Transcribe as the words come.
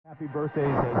Happy birthdays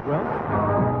as well.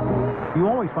 You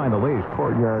always find the latest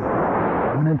courtyard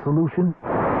permanent solution.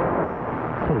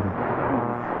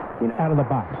 Out of the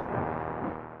box.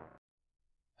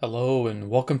 Hello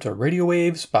and welcome to Radio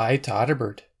Waves by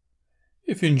Todderbert.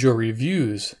 If you enjoy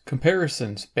reviews,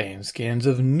 comparisons, band scans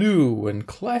of new and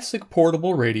classic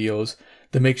portable radios,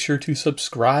 then make sure to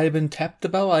subscribe and tap the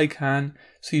bell icon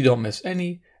so you don't miss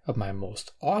any of my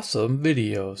most awesome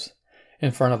videos.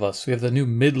 In front of us we have the new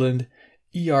Midland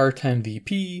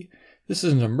ER10VP. This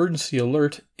is an emergency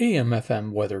alert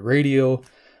AM/FM weather radio.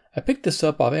 I picked this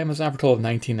up off Amazon for a total of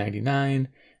 $19.99.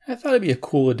 I thought it'd be a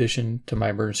cool addition to my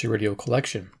emergency radio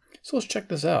collection. So let's check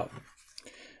this out.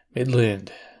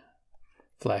 Midland.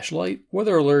 Flashlight,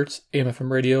 weather alerts, AM/FM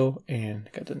radio, and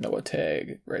got the NOAA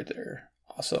tag right there.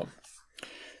 Awesome.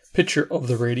 Picture of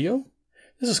the radio.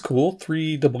 This is cool.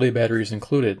 3 AA batteries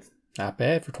included. Not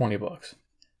bad for 20 bucks.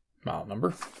 Model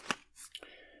number.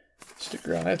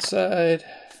 Sticker on that side.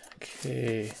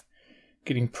 Okay.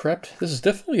 Getting prepped. This is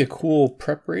definitely a cool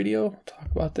prep radio. Talk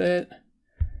about that.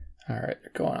 Alright,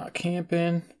 they're going out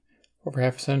camping. Over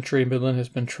half a century, Midland has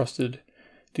been trusted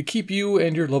to keep you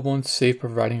and your loved ones safe,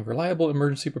 providing reliable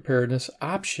emergency preparedness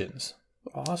options.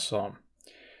 Awesome.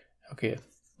 Okay,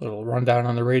 little rundown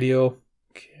on the radio.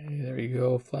 Okay, there you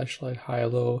go. Flashlight, high,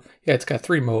 low. Yeah, it's got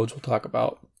 3 modes we'll talk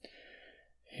about.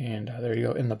 And there you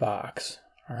go, in the box.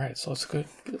 Alright, so let's get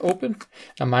it open.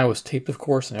 Now mine was taped, of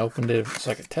course, and I opened it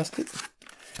so I could test it.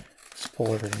 Let's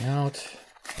pull everything out.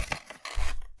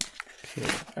 Okay,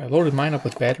 I loaded mine up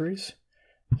with batteries.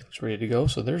 So it's ready to go.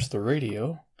 So there's the radio.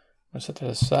 I'm going to set that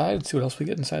aside and see what else we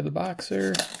get inside the box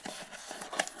there.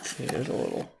 Okay, there's a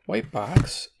little white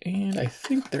box. And I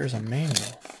think there's a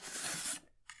manual.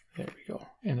 There we go.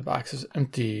 And the box is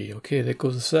empty. Okay, that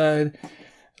goes aside.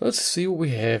 Let's see what we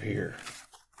have here.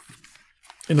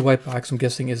 In the white box, I'm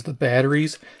guessing, is the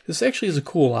batteries. This actually is a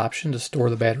cool option to store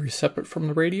the batteries separate from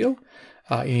the radio.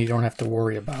 And you don't have to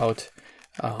worry about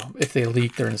if they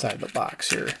leak, they're inside the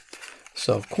box here.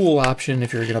 So cool option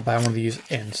if you're going to buy one of these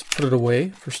and put it away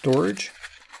for storage.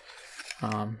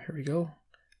 Here we go.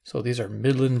 So these are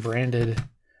Midland branded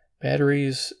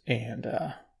batteries, and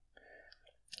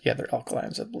yeah, they're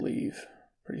alkalines, I believe.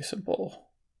 Pretty simple.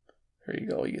 There you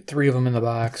go. You get 3 of them in the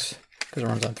box because it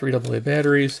runs on 3 AA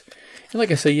batteries. And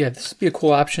like I say, yeah, this would be a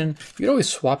cool option. You could always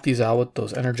swap these out with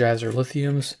those Energizer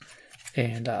lithiums,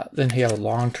 and then you have a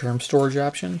long-term storage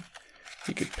option.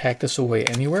 You could pack this away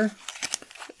anywhere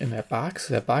in that box.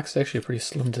 That box is actually a pretty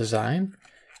slim design,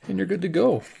 and you're good to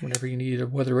go whenever you need a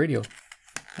weather radio.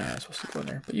 It's supposed to go in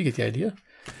there, but you get the idea.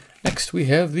 Next, we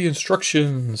have the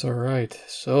instructions. All right,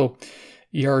 so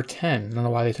ER10. I don't know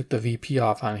why they took the VP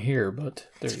off on here, but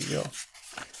there you go.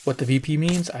 What the VP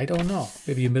means, I don't know.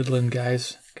 Maybe you Midland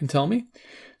guys can tell me.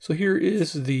 So here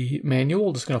is the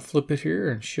manual. Just going to flip it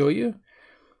here and show you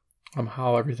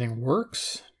how everything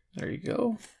works. There you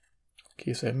go. In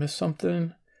case I missed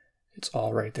something, it's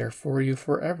all right there for you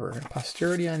forever. And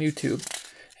posterity on YouTube.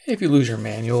 Hey, if you lose your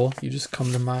manual, you just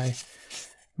come to my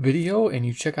video and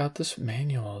you check out this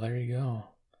manual. There you go.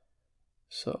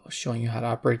 So showing you how to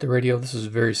operate the radio. This is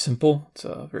very simple. It's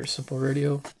a very simple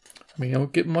radio. I mean, you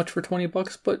don't get much for 20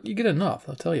 bucks, but you get enough,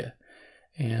 I'll tell you.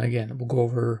 And again, we'll go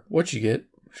over what you get,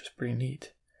 which is pretty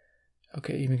neat.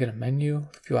 Okay, you even get a menu,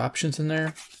 a few options in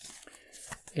there.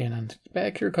 And on the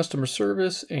back here, customer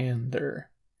service, and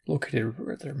they're located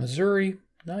right there, Missouri.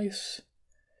 Nice.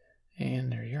 And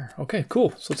there you are. Okay, cool.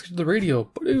 So let's get to the radio.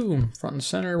 Boom, front and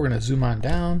center. We're going to zoom on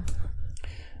down.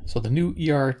 So the new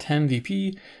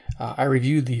ER10VP. I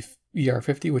reviewed the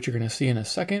ER50, which you're going to see in a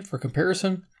second for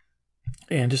comparison.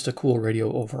 And just a cool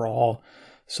radio overall.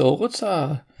 So let's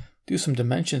do some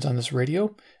dimensions on this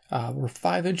radio. We're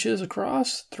 5 inches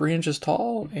across, 3 inches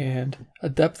tall, and a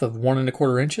depth of 1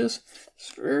 1/4 inches.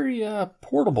 It's very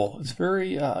portable. It's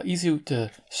very easy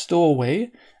to stow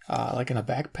away, like in a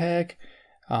backpack.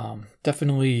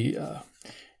 Definitely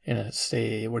in a,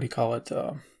 say, what do you call it,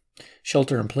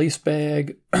 shelter-in-place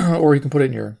bag, or you can put it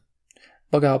in your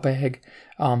bug-out bag.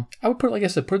 I would put, like I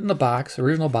said, put it in the box,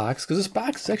 original box, because this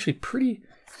box is actually pretty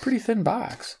thin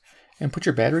box. And put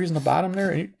your batteries in the bottom there,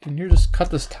 and you just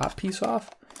cut this top piece off,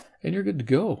 and you're good to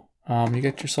go. You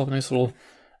get yourself a nice little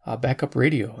backup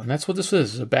radio, and that's what this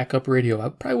is a backup radio. I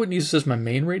probably wouldn't use this as my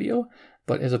main radio,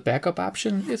 but as a backup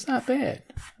option, it's not bad.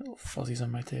 Oh, fuzzies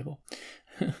on my table.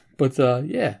 But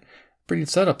yeah, pretty good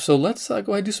setup. So let's go ahead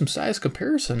and do some size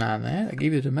comparison on that. I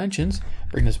gave you the dimensions.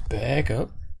 Bring this back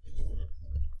up.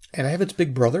 And I have its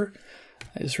big brother.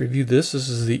 I just reviewed this. This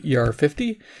is the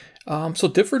ER50. So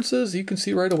differences, you can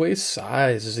see right away,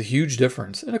 size is a huge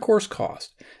difference. And of course,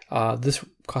 cost. This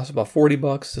costs about 40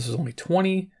 bucks. This is only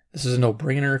 20. This is a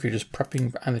no-brainer if you're just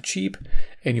prepping on the cheap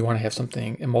and you want to have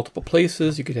something in multiple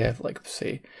places. You could have, like,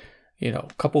 say, you know,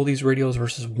 a couple of these radios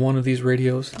versus one of these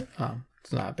radios.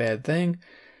 It's not a bad thing.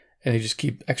 And you just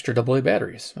keep extra AA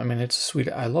batteries. I mean, it's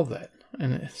sweet. I love that.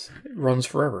 And it runs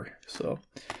forever. So,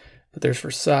 but there's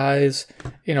for size,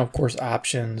 you know, of course,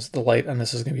 options. The light on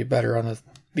this is going to be better on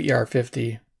the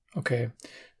ER50. Okay,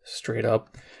 straight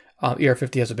up.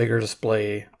 ER50 has a bigger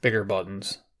display, bigger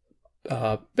buttons.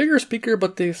 Bigger speaker,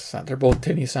 but they're both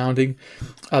tinny sounding.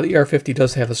 The ER50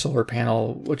 does have a solar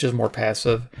panel, which is more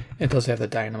passive. It does have the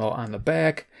dynamo on the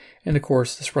back. And of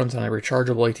course, this runs on a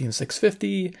rechargeable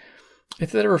 18650.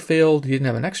 If that ever failed, you didn't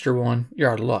have an extra one, you're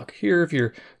out of luck. Here, if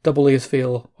your AA's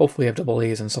fail, hopefully you have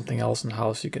AA's and something else in the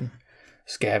house you can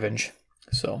scavenge.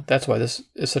 So that's why this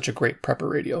is such a great prepper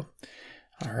radio.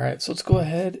 All right, so let's go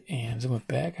ahead and zoom it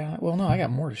back on. Well, no, I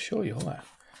got more to show you. Hold on.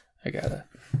 I got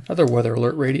another weather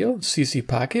alert radio, CC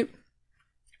Pocket.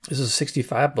 This is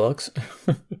 $65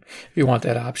 if you want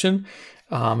that option.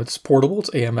 It's portable.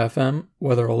 It's AM/FM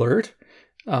weather alert.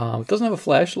 It doesn't have a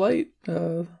flashlight.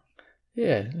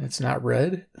 Yeah, it's not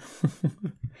red,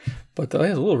 but it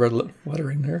has a little red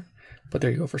lettering there. But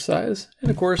there you go for size. And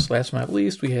of course, last but not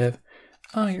least, we have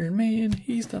Iron Man.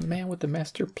 He's the man with the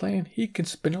master plan. He can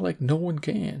spin it like no one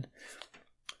can.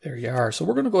 There you are. So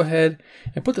we're going to go ahead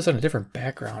and put this on a different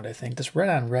background, I think. This red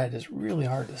on red is really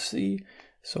hard to see.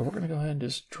 So we're going to go ahead and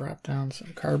just drop down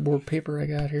some cardboard paper I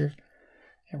got here.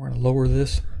 And we're going to lower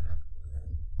this.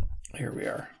 Here we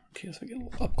are. Okay, so I get a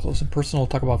little up close and personal. We'll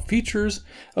talk about features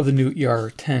of the new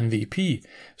ER10VP.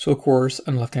 So of course,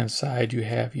 on the left-hand side, you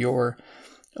have your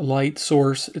light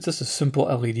source. It's just a simple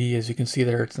LED, as you can see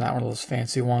there. It's not one of those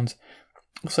fancy ones.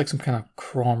 Looks like some kind of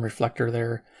chrome reflector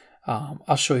there.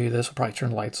 I'll show you this. We'll probably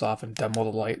turn the lights off and demo the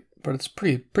light, but it's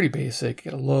pretty basic.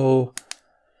 You got a low,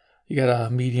 you got a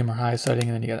medium or high setting,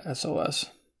 and then you got SOS.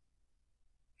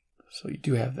 So you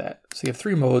do have that. So you have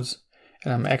 3 modes,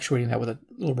 and I'm actuating that with a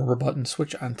little rubber button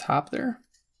switch on top there.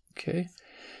 Okay.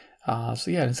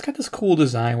 So yeah, it's got this cool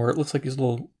design where it looks like these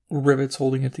little rivets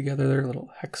holding it together there,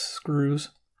 little hex screws.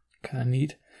 Kind of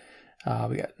neat.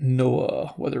 We got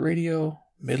NOAA Weather Radio,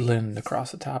 Midland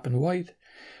across the top in white.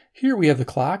 Here we have the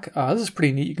clock. This is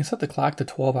pretty neat. You can set the clock to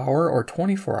 12-hour or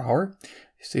 24-hour.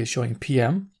 You see it's showing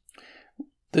PM.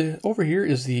 Over here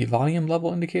is the volume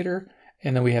level indicator,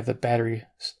 and then we have the battery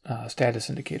status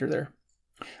indicator there.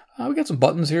 We got some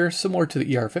buttons here similar to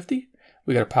the ER50.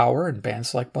 We got a power and band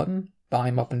select button,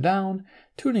 volume up and down,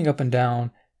 tuning up and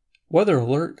down, weather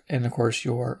alert, and of course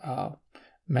your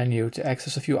menu to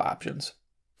access a few options.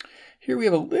 Here we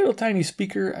have a little tiny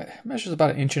speaker. It measures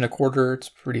about 1.25 inches. It's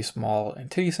pretty small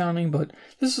and tinny sounding, but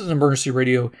this is an emergency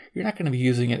radio. You're not going to be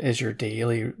using it as your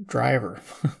daily driver.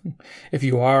 If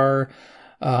you are,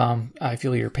 I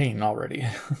feel your pain already.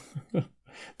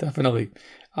 Definitely.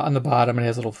 On the bottom, it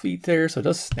has little feet there, so it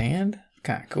does stand.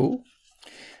 Kind of cool.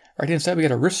 Right hand side, we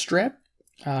got a wrist strap.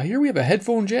 Here we have a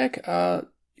headphone jack.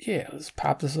 Yeah, let's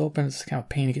pop this open. It's kind of a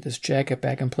pain to get this jacket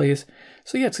back in place.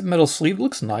 So yeah, it's a metal sleeve. It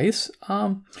looks nice.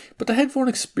 But the headphone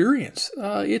experience,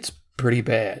 it's pretty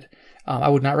bad. I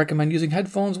would not recommend using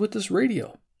headphones with this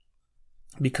radio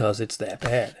because it's that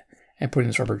bad. And putting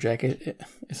this rubber jacket,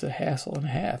 it's a hassle and a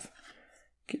half.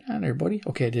 Get on there, buddy.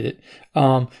 Okay, I did it.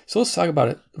 So let's talk about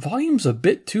it. Volume's a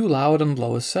bit too loud on the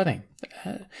lowest setting.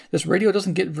 This radio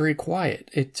doesn't get very quiet.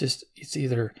 It's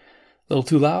either a little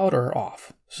too loud or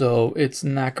off. So it's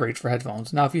not great for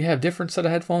headphones. Now, if you have a different set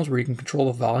of headphones where you can control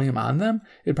the volume on them,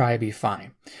 it'd probably be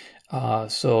fine.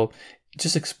 So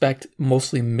just expect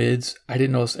mostly mids. I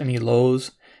didn't notice any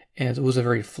lows, and it was a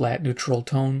very flat, neutral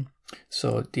tone.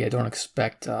 So yeah, don't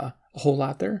expect a whole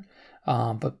lot there.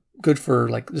 But good for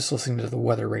like just listening to the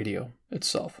weather radio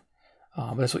itself.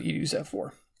 But that's what you use that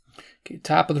for. Okay,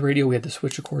 top of the radio, we have the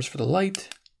switch, of course, for the light.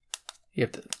 You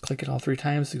have to click it all 3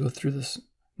 times to go through this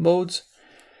modes.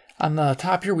 On the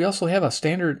top here, we also have a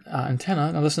standard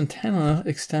antenna. Now this antenna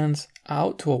extends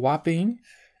out to a whopping,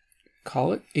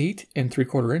 call it 8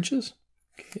 3/4 inches.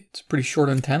 Okay, it's a pretty short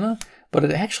antenna, but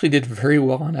it actually did very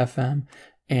well on FM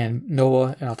and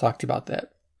NOAA, and I'll talk to you about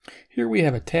that. Here we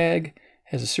have a tag,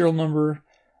 has a serial number,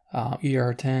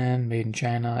 ER10, made in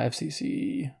China,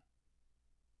 FCC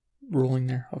ruling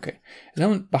there. Okay, and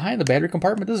then behind the battery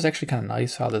compartment, this is actually kind of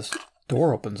nice how this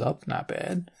door opens up. Not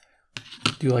bad.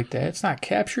 Do you like that? It's not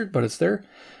captured, but it's there.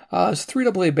 It's 3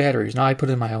 AA batteries. Now I put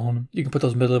in my own. You can put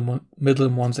those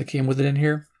Midland ones that came with it in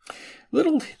here.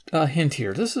 Little hint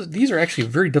here. These are actually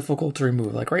very difficult to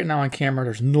remove. Like right now on camera,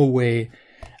 there's no way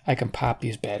I can pop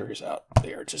these batteries out.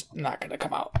 They are just not going to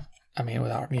come out. I mean,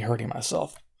 without me hurting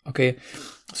myself. Okay,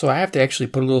 so I have to actually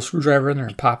put a little screwdriver in there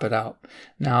and pop it out.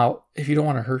 Now, if you don't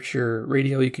want to hurt your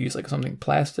radio, you could use like something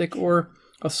plastic, or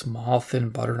a small thin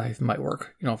butter knife might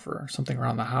work, you know, for something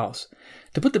around the house.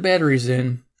 To put the batteries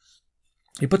in,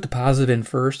 you put the positive in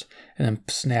first and then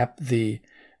snap the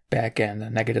back end, the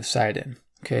negative side in.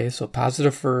 Okay, so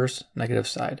positive first, negative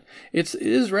side. It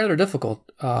is rather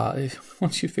difficult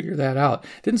once you figure that out.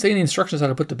 Didn't say any instructions how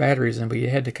to put the batteries in, but you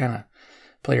had to kind of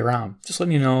play around. Just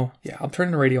letting you know, yeah, I'll turn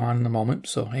the radio on in a moment,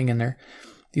 so hang in there.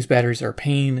 These batteries are a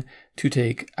pain to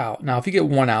take out. Now, if you get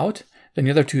one out, then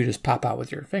the other two just pop out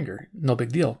with your finger. No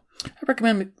big deal. I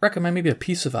recommend maybe a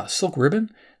piece of silk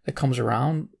ribbon that comes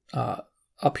around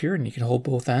up here, and you can hold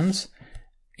both ends.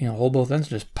 You know, hold both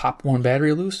ends and just pop one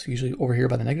battery loose, usually over here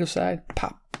by the negative side,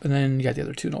 pop, and then you got the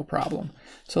other two, no problem.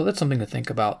 So that's something to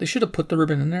think about. They should have put the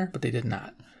ribbon in there, but they did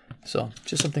not. So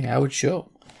just something I would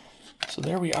show. So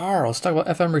there we are. Let's talk about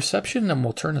FM reception, then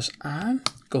we'll turn this on,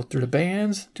 go through the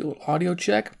bands, do a little audio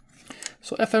check.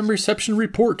 So FM reception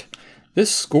report. This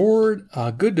scored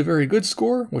a good to very good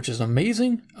score, which is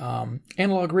amazing.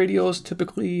 Analog radios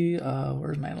typically,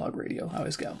 where's my analog radio? I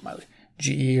always got my GE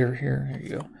here. Here you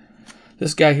go.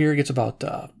 This guy here gets about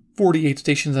 48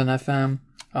 stations on FM.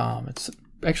 It's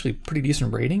actually pretty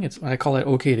decent rating. I call it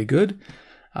okay to good.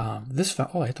 I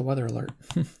hit the weather alert.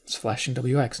 It's flashing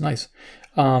WX. Nice.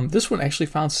 This one actually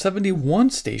found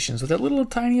 71 stations with that little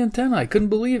tiny antenna. I couldn't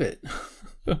believe it.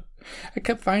 I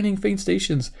kept finding faint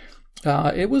stations.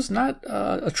 It was not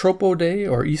a tropo day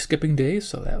or e-skipping day,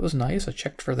 so that was nice. I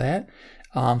checked for that.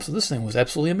 So this thing was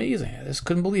absolutely amazing. I just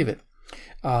couldn't believe it.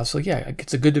 So yeah, it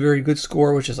gets a good to very good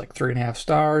score, which is like 3.5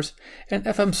 stars. And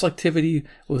FM selectivity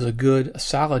was a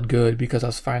solid good, because I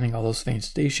was finding all those faint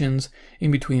stations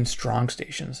in between strong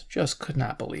stations. Just could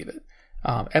not believe it.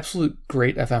 Absolute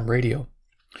great FM radio.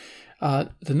 The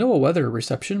NOAA Weather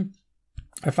Reception,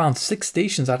 I found 6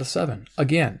 stations out of 7.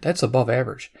 Again, that's above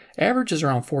average. Average is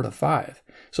around 4 to 5.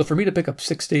 So for me to pick up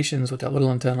 6 stations with that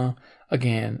little antenna,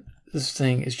 again, this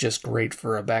thing is just great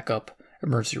for a backup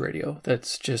emergency radio.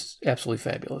 That's just absolutely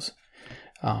fabulous.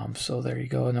 So there you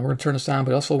go. And then we're going to turn this on,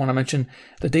 but I also want to mention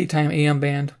the daytime AM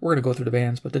band. We're going to go through the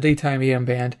bands, but the daytime AM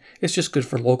band is just good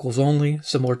for locals only,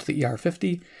 similar to the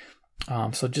ER50.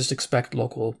 So just expect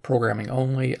local programming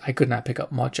only. I could not pick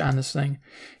up much on this thing.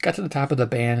 Got to the top of the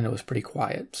band and it was pretty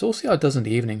quiet. So we'll see how it does in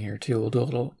the evening here too. We'll do a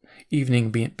little evening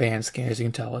band scan. As you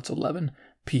can tell, it's 11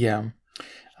 p.m.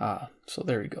 So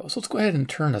there you go. So let's go ahead and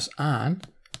turn this on.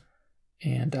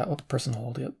 And press and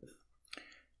hold it.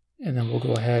 And then we'll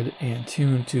go ahead and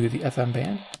tune to the FM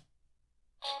band.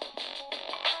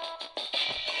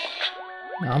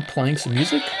 Now I'm playing some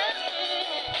music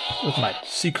with my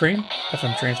C-Crane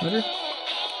FM transmitter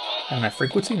and my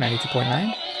frequency,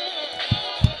 92.9.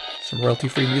 Some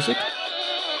royalty-free music.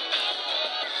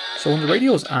 So when the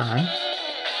radio is on,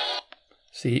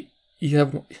 see,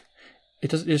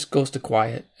 it just goes to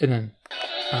quiet and then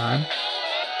on.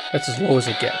 That's as low as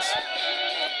it gets.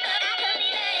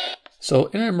 So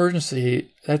in an emergency,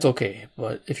 that's okay.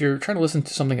 But if you're trying to listen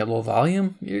to something at low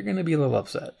volume, you're going to be a little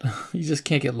upset. You just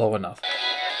can't get low enough.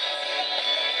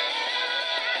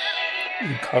 You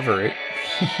can cover it.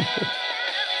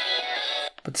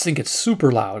 But this thing gets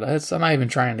super loud. I'm not even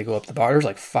trying to go up the bar. There's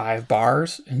like 5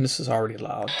 bars, and this is already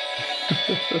loud.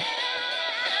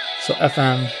 So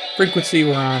FM frequency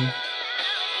we're on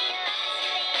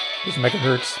is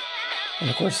megahertz. And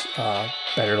of course,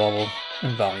 battery level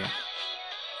and volume.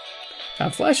 Now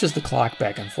it flashes the clock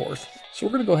back and forth. So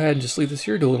we're going to go ahead and just leave this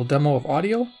here, do a little demo of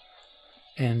audio.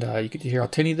 And you get to hear how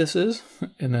tinny this is.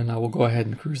 And then we'll go ahead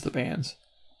and cruise the bands.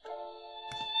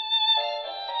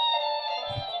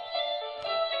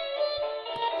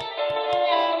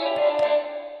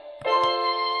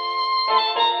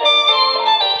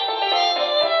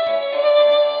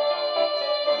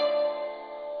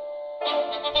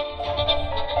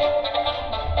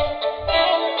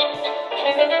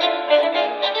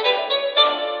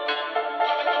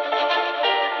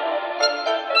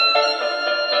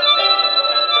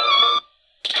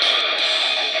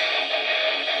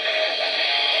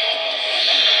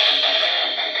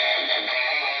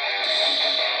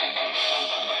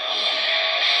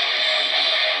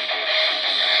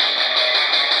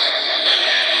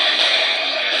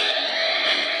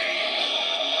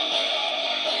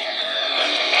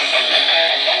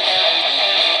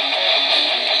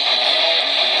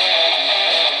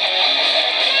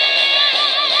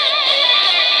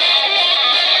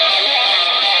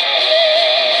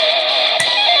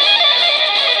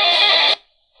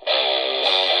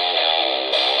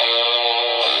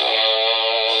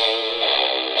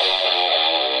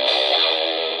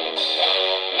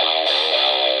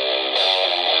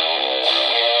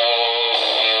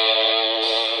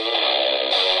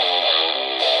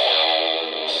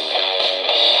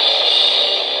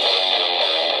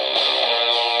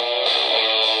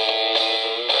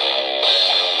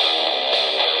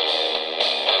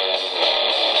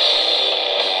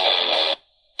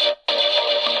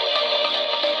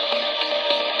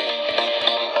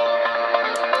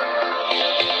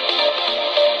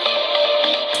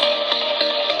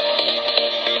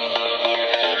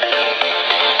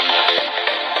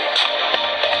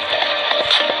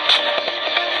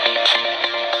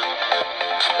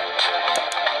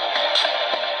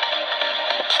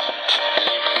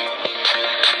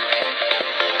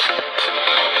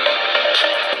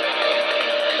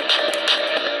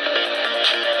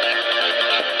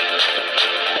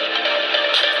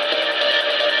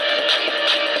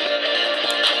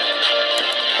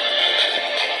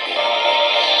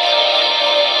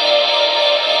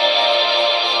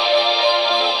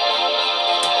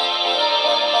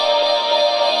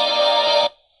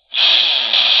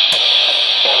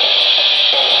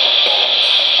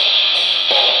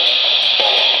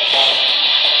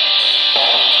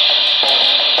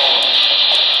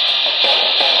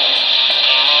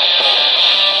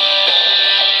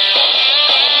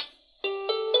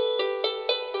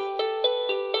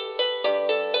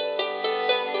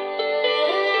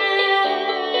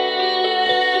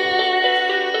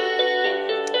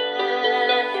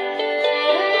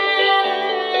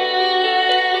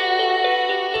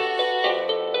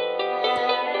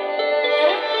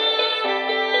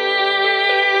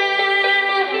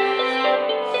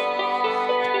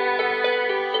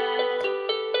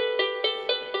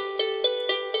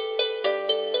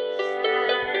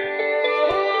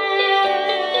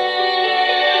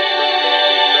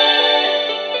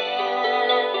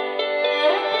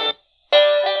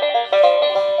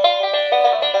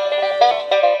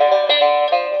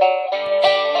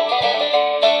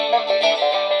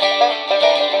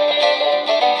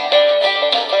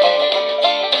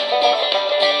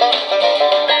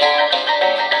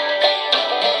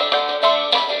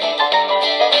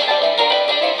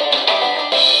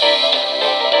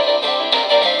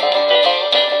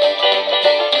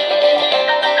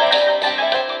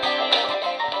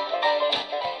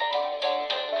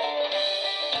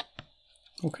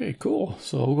 Okay, cool.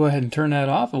 So we'll go ahead and turn that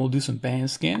off and we'll do some band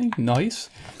scanning. Nice.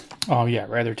 Oh yeah,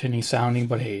 rather tinny sounding,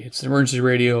 but hey, it's an emergency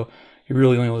radio. You're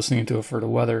really only listening to it for the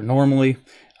weather. Normally,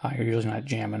 you're usually not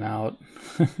jamming out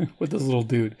with this little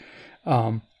dude.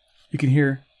 You can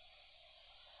hear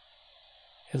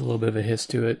it has a little bit of a hiss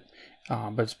to it,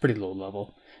 but it's pretty low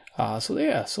level. So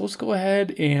yeah, so let's go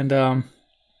ahead and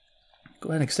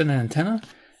extend an antenna,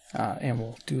 and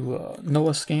we'll do a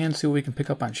NOAA scan, see what we can pick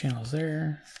up on channels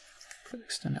there.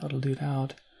 Extend that little dude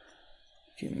out.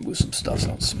 You can move some stuff so I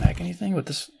don't smack anything, but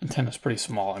this antenna is pretty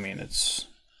small. I mean, it's,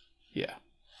 yeah,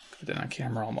 put it on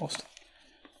camera almost.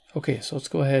 Okay, so let's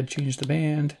go ahead, change the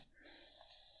band.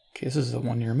 Okay, this is the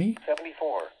one near me.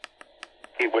 74.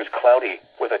 It was cloudy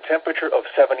with a temperature of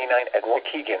 79 at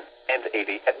Waukegan and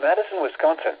 80 at Madison,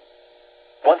 Wisconsin.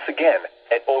 Once again,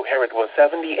 at O'Hare it was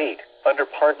 78 under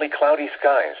partly cloudy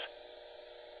skies.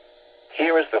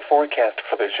 Here is the forecast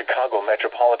for the Chicago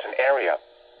metropolitan area.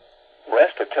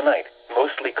 Rest of tonight,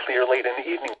 mostly clear late in the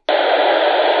evening.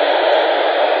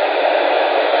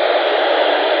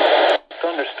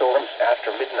 Thunderstorms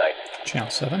after midnight.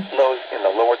 Channel 7. Lows in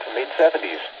the lower to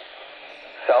mid-70s.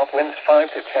 South winds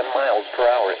 5 to 10 miles per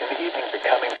hour in the evening,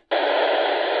 becoming.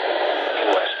 In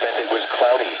West Bend it was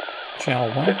cloudy.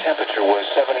 Channel 1. The temperature was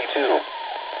 72.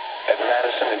 At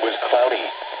Madison it was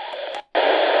cloudy.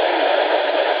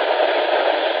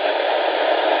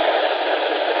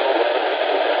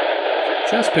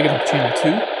 Just picking up channel 2.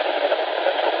 Wednesday,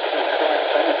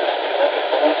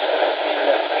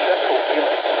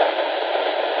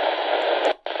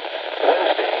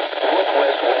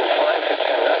 northwest wind 5 to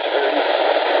 10 knots in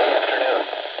the afternoon.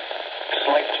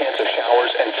 Slight chance of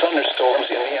showers and thunderstorms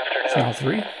in the afternoon. Channel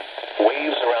 3.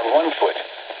 Waves around 1 foot.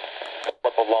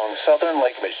 Up along southern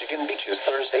Lake Michigan beaches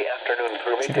Thursday afternoon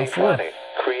through midday Friday,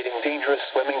 creating dangerous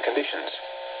swimming conditions.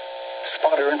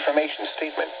 Spotter information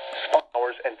statement.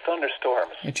 Showers and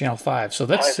thunderstorms. Yeah, channel 5. So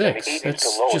that's 6.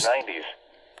 That's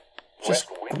just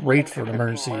great for an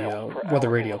emergency weather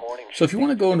radio. So if you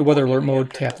want to go into weather alert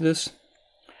mode, tap this,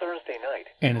 Thursday night,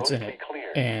 and it's in it.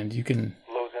 And you can,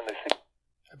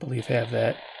 I believe, have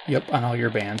that, yep, on all your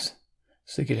bands.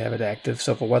 So you could have it active.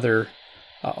 So if a weather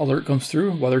alert comes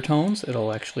through, weather tones,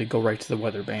 it'll actually go right to the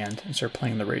weather band and start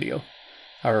playing the radio,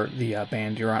 or the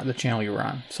band you're on, the channel you were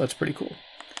on. So that's pretty cool.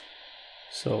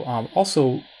 So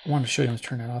also wanted to show you, let's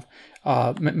turn that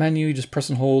off. Menu, you just press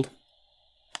and hold.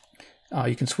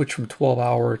 You can switch from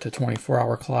 12-hour to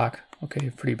 24-hour clock. Okay,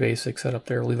 pretty basic setup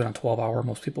there. Leave it on 12-hour.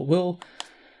 Most people will,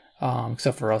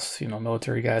 except for us, you know,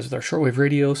 military guys with our shortwave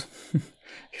radios. You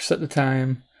set the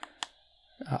time,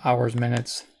 hours,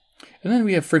 minutes, and then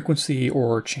we have frequency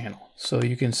or channel. So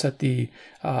you can set the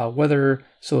weather,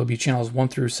 so it'll be channels 1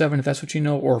 through 7 if that's what you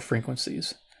know, or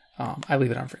frequencies. I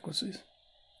leave it on frequencies.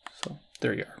 So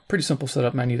there you are. Pretty simple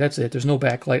setup menu. That's it. There's no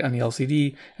backlight on the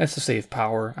LCD. That's to save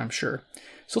power, I'm sure.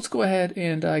 So let's go ahead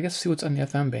and I guess see what's on the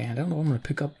FM band. I don't know what I'm going to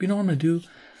pick up. You know what I'm going to do?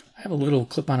 I have a little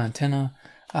clip-on antenna.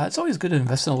 It's always good to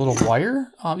invest in a little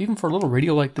wire, even for a little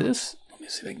radio like this. Let me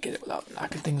see if I can get it without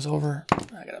knocking things over.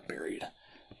 I got it buried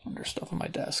under stuff on my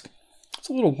desk. It's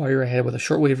a little wire I had with a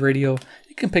shortwave radio.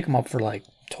 You can pick them up for like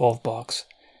 12 bucks.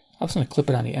 I'm just going to clip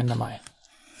it on the end of my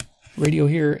radio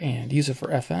here and use it for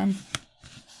FM.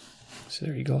 So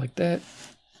there you go, like that.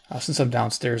 Since I'm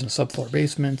downstairs in the subfloor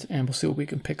basement, and we'll see what we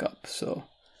can pick up. So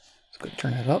let's go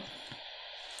turn that up.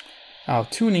 Now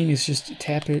tuning is just to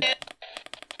tap it.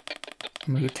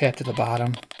 I'm going to tap to the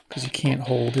bottom because you can't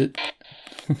hold it.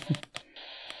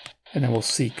 And then we'll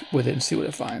seek with it and see what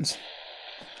it finds.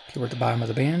 Okay, we're at the bottom of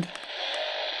the band.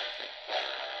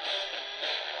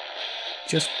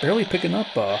 Just barely picking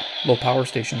up a low power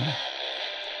station there.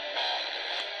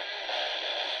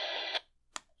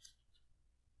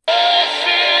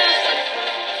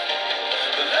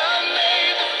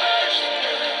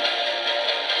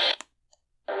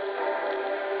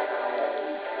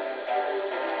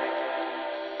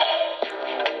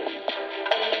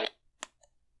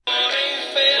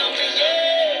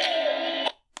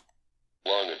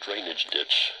 Drainage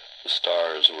ditch. The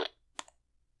stars were...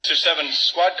 6 or 7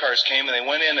 squad cars came and they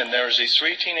went in, and there was these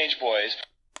 3 teenage boys.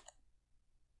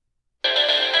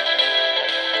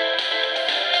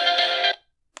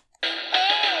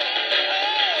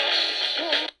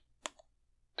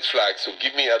 Flag, so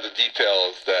give me other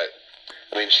details that,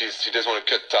 I mean, she doesn't want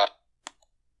to cut top.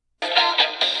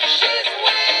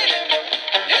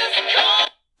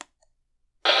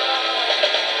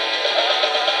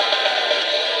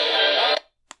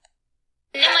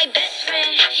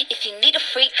 If you need a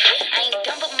freak, I ain't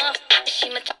dumb but my she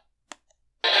my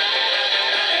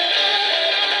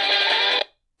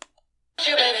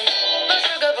you baby, my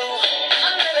sugar boo,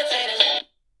 I'm levitating.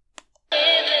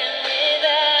 Living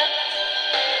without,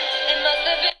 it must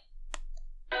have been.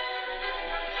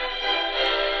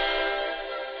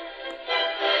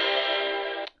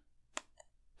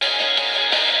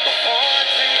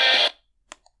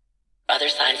 Other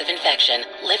signs of infection,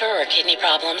 liver or kidney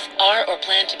problems, are or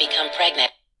plan to become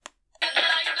pregnant.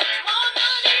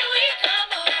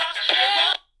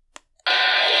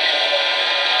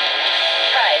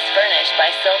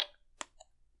 By Silk.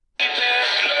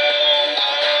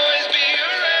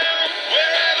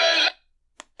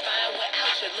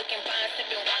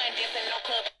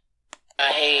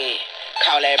 Hey,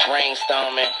 call that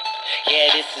brainstorming.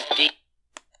 Yeah, this is deep.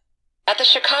 At the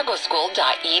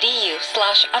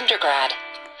chicagoschool.edu/undergrad.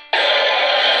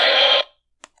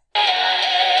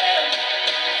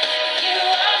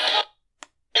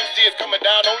 MC is coming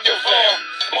down on your floor.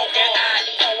 Smoking hot,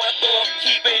 going up,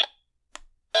 keep it.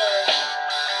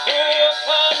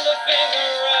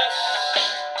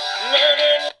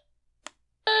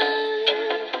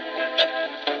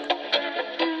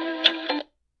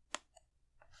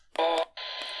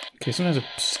 Okay, sometimes it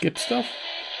skips stuff,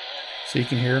 so you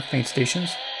can hear faint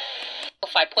stations.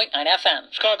 5.9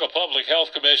 FM. Chicago Public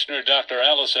Health Commissioner Dr.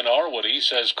 Allison Arwoody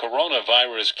says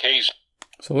coronavirus case.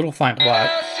 So it'll find a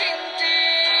lot.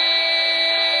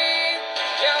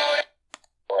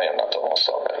 Rejonatową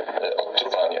osobę,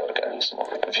 odtruwanie organizmu,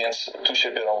 więc tu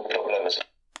się biorą problemy.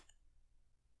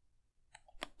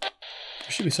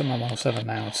 There should be something on 107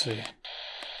 now, let's see.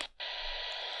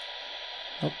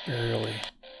 Oh, barely.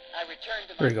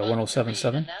 There you go,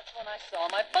 107.7. That's when I saw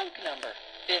my bunk number,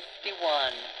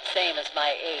 51, same as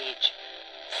my age.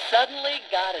 Suddenly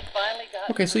got it, finally got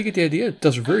it. Okay, so you get the idea. It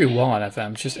does very well on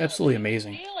FM. It's just absolutely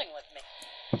amazing.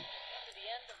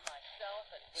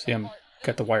 See, I'm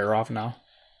got the wire off now.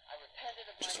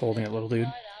 Just holding it, little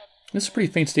dude. This is a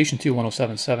pretty faint station too,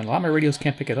 107.7. A lot of my radios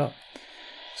can't pick it up.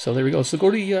 So there we go. So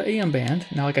go to the AM band.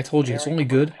 Now, like I told you, it's only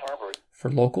good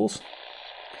for locals.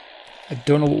 I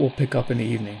don't know what we'll pick up in the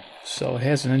evening. So it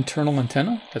has an internal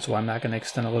antenna. That's why I'm not going to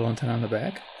extend a little antenna on the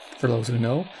back. For those who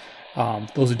know.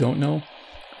 Those who don't know,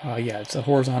 yeah, it's a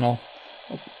horizontal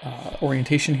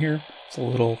orientation here. It's a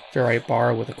little ferrite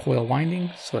bar with a coil winding,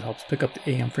 so it helps pick up the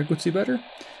AM frequency better.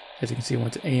 As you can see, it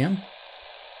went to AM.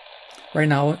 Right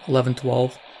now,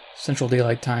 11:12 Central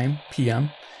Daylight Time,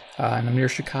 PM, and I'm near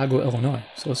Chicago, Illinois.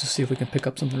 So let's just see if we can pick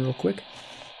up something real quick.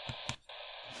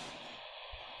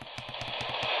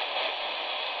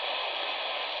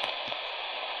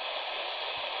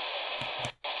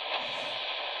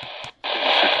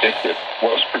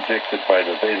 Was predicted by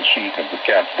the then chief of the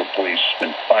Capitol Police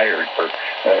and fired for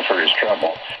his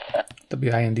trouble.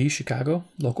 WIND, Chicago,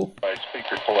 local. By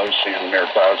Speaker Pelosi and Mayor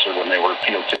Bowser when they were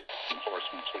appealed to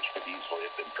enforcement, which could easily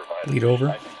have been provided. Lead over.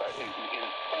 By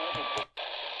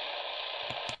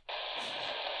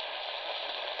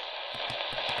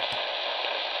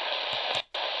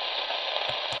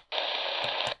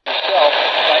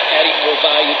adding more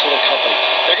value to the company.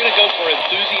 They're going to go for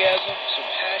enthusiasm, some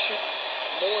passion,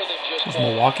 more than just... This is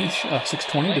Milwaukee,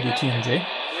 620 WTMJ.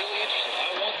 Really interesting. I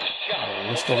want the shot.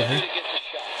 List over here.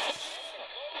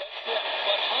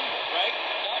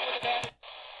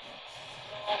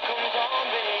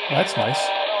 that's nice.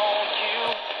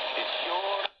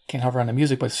 Can't hover on the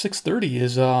music, but 630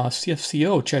 is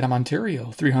CFCO, Chatham,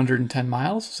 Ontario, 310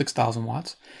 miles, 6,000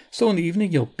 watts. So in the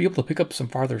evening, you'll be able to pick up some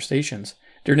farther stations.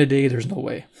 During the day, there's no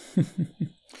way.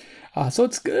 So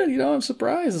it's good, you know, I'm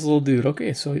surprised, this little dude.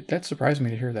 Okay, so that surprised me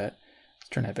to hear that. Let's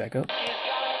turn that back up.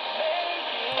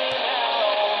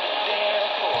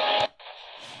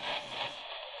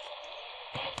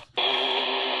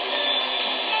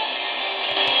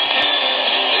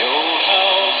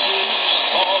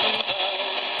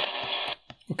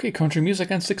 Okay, country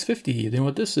music on 650. Then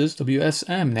what this is,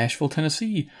 WSM, Nashville,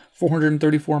 Tennessee,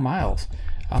 434 miles.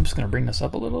 I'm just going to bring this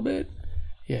up a little bit.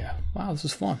 Yeah, wow, this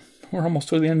is fun. We're almost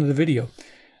to the end of the video.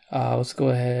 Let's go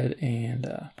ahead and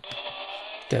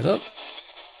that up.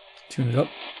 Tune it up.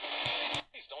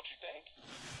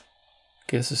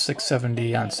 Okay, this is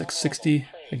 670 on 660.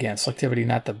 Again, selectivity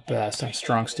not the best on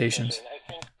strong stations.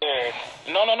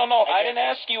 No. I didn't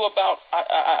ask you about...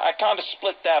 I kind of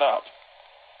split that up.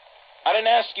 I didn't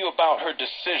ask you about her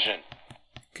decision.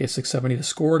 Okay, 670 the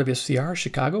score, WSCR,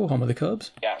 Chicago, home of the Cubs.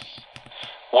 Yes.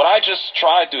 What I just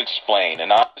tried to explain,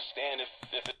 and I understand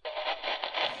if it...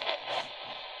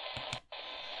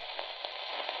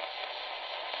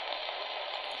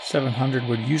 700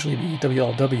 would usually be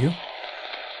WLW.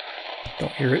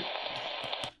 Don't hear it.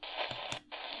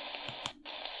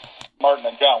 Martin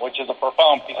and John, which is a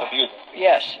profound piece of music.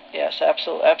 Yes,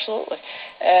 absolutely.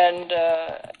 And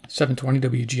 720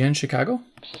 WGN Chicago.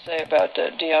 to say about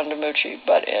Dion DiMucci,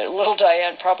 but Little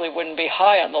Diane probably wouldn't be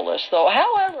high on the list, though.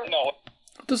 However, No.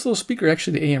 This little speaker,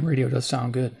 actually, the AM radio does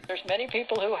sound good. there's many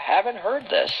people who haven't heard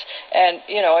this, and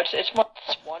you know, it's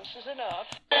once is enough.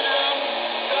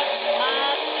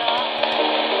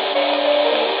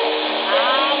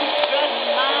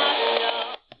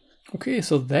 Okay,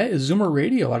 so that is Zoomer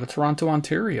Radio out of Toronto,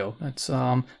 Ontario. That's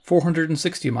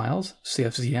 460 miles,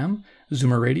 CFZM,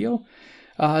 Zoomer Radio.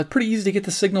 Pretty easy to get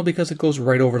the signal because it goes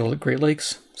right over the Great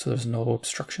Lakes, so there's no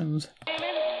obstructions.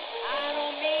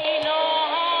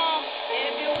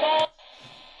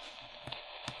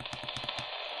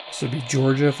 This would be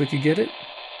Georgia if we could get it.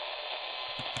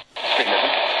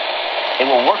 It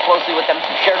will work closely with them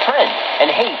to share trends and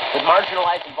hate with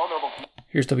marginalized and vulnerable communities.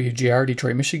 Here's WGR,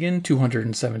 Detroit, Michigan,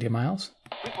 270 miles.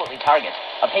 Frequently targets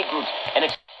of hate groups and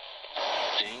its...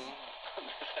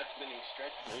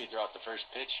 Maybe throw out the first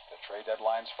pitch. The trade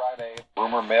deadline's Friday.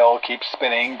 Rumor mill keeps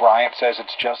spinning. Bryant says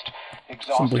it's just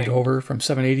exhausting. Some bleed over from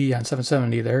 780 on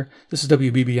 770 there. This is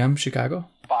WBBM, Chicago.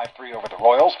 5-3 over the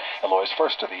Royals. Eloy's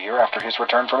first of the year after his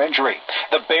return from injury.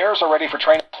 The Bears are ready for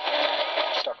training.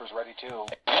 Stucker's ready too.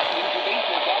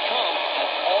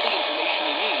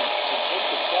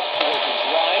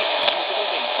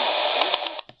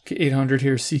 Okay, 800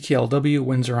 here, CKLW,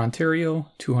 Windsor, Ontario,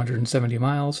 270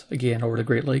 miles. Again, over the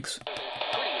Great Lakes.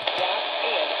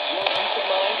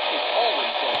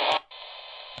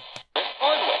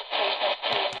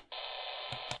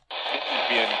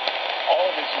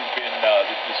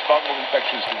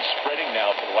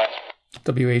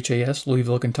 WHAS,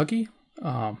 Louisville, Kentucky,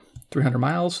 300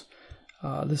 miles.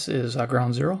 This is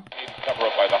Ground Zero. Cover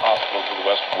up by the hospitals of the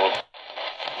Western world.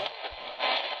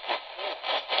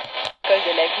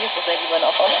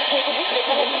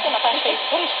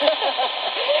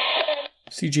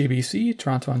 CJBC,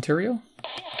 Toronto, Ontario.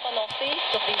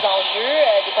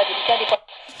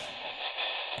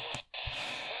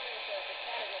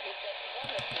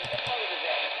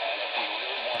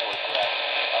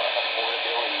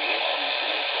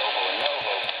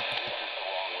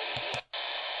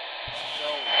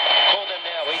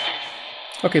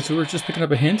 Okay, so we're just picking up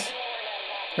a hint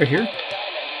right here.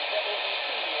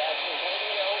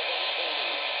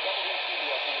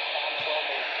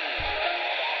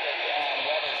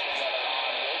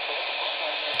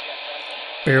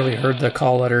 Barely heard the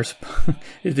call letters.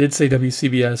 It did say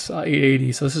WCBS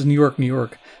 880, so this is New York, New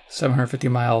York, 750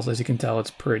 miles. As you can tell,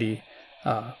 it's pretty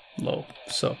low.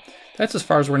 So that's as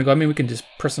far as we're going to go. I mean, we can just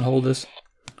press and hold this,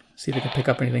 see if we can pick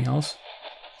up anything else.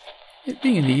 It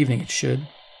being in the evening, it should.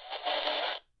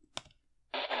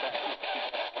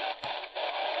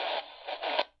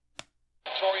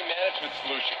 Management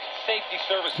solutions, safety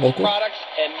services, Local. products,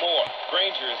 and more.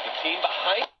 Granger is the team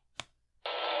behind.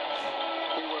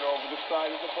 We went over the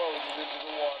side of the boat and into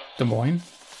the water. Des Moines,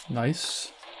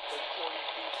 nice.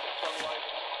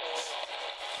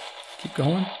 Keep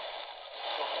going.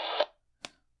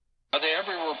 Are they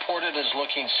ever reported as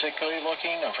looking sickly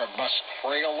looking or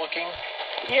frail looking?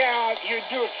 Yeah, you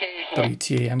do occasionally.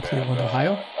 WTAM, Cleveland,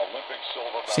 Ohio.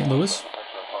 St. Louis,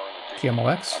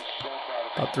 KMOX,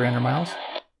 about 300 miles.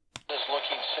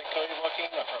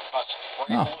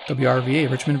 Oh, WRVA,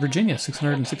 Richmond, Virginia,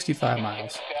 665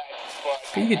 miles.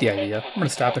 Okay, you get the idea. I'm going to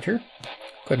stop it here.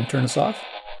 Go ahead and turn this off.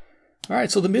 All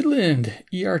right, so the Midland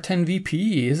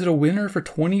ER10VP, is it a winner for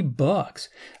 20 bucks?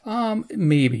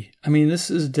 Maybe. I mean,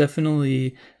 this is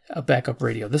definitely a backup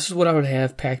radio. This is what I would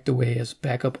have packed away as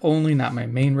backup only, not my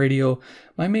main radio.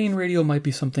 My main radio might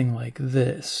be something like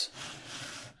this.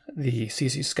 The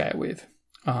CC Skywave,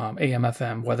 AM,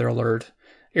 FM, weather alert,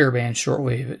 airband,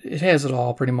 shortwave. It has it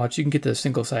all pretty much. You can get the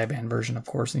single sideband version, of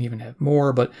course, and even have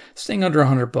more, but staying under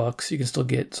 100 bucks, you can still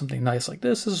get something nice like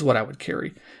this. This is what I would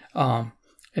carry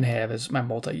and have as my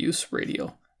multi-use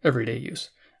radio, everyday use.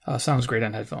 Sounds great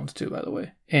on headphones too, by the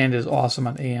way, and is awesome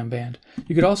on AM band.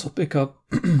 You could also pick up,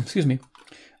 excuse me,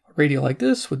 a radio like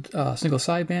this with single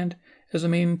sideband as a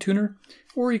main tuner,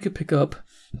 or you could pick up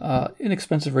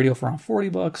inexpensive radio for around 40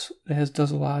 bucks. That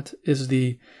does a lot. Is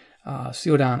the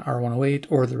Ceodon R108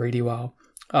 or the Radio Wow.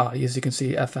 As you can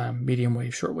see, FM, medium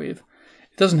wave, shortwave.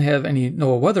 It doesn't have any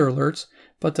NOAA weather alerts,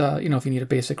 but you know, if you need a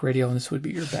basic radio, and this would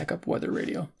be your backup weather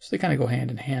radio. So they kind of go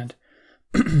hand in hand.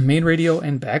 Main radio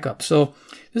and backup. So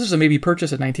this is a maybe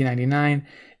purchase at $19.99.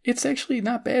 It's actually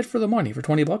not bad for the money. For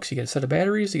 20 bucks, you get a set of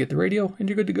batteries, you get the radio, and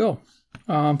you're good to go.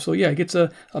 So yeah, it gets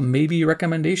a maybe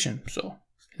recommendation. So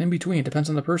in between, it depends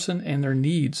on the person and their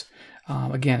needs.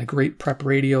 Again, a great prep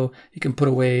radio you can put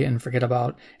away and forget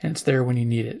about, and it's there when you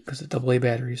need it because it's AA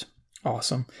batteries.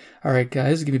 Awesome. All right,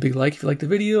 guys, give me a big like if you like the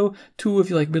video. 2, if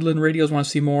you like Midland radios, want to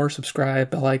see more, subscribe,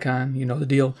 bell icon, you know the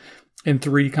deal. And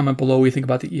 3, comment below what you think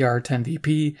about the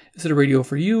ER10VP. Is it a radio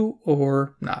for you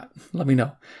or not? Let me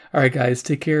know. All right, guys,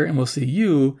 take care, and we'll see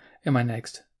you in my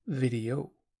next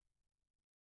video.